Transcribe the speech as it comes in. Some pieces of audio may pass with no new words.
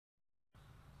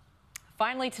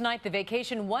Finally tonight, the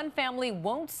vacation one family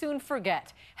won't soon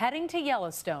forget. Heading to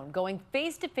Yellowstone, going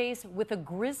face to face with a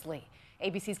grizzly.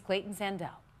 ABC's Clayton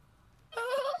Sandell.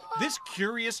 This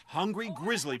curious, hungry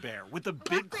grizzly bear with the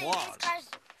big claws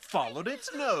followed its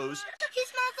nose. He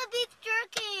smells a beef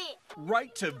jerky.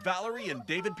 Right to Valerie and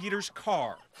David Peters'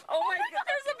 car. Oh my God,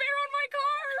 there's a bear on my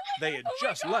car! They had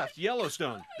just left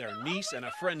Yellowstone, their niece and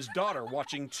a friend's daughter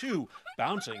watching too,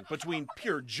 bouncing between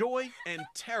pure joy and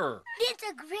terror. It's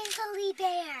a grizzly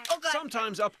bear.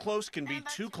 Sometimes up close can be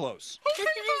too close. Look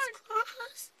at his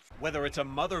claws. Whether it's a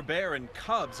mother bear and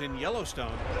cubs in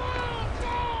Yellowstone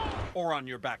or on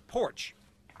your back porch.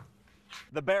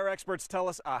 The bear experts tell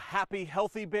us a happy,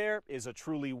 healthy bear is a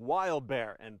truly wild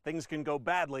bear, and things can go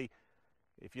badly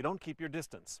if you don't keep your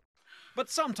distance. But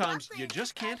sometimes you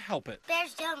just can't help it.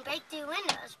 Bears don't break through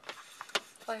windows.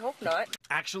 I hope not.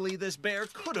 Actually, this bear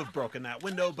could have broken that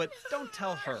window, but don't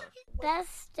tell her.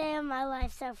 Best day of my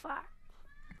life so far.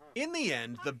 In the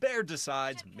end, the bear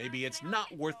decides maybe it's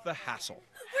not worth the hassle.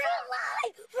 We're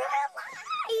alive! We're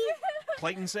alive!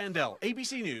 Clayton Sandell,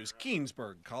 ABC News,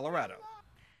 Keensburg, Colorado.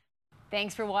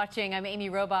 Thanks for watching. I'm Amy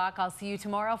Robach. I'll see you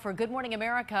tomorrow for Good Morning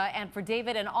America. And for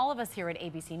David and all of us here at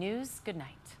ABC News, good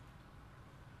night.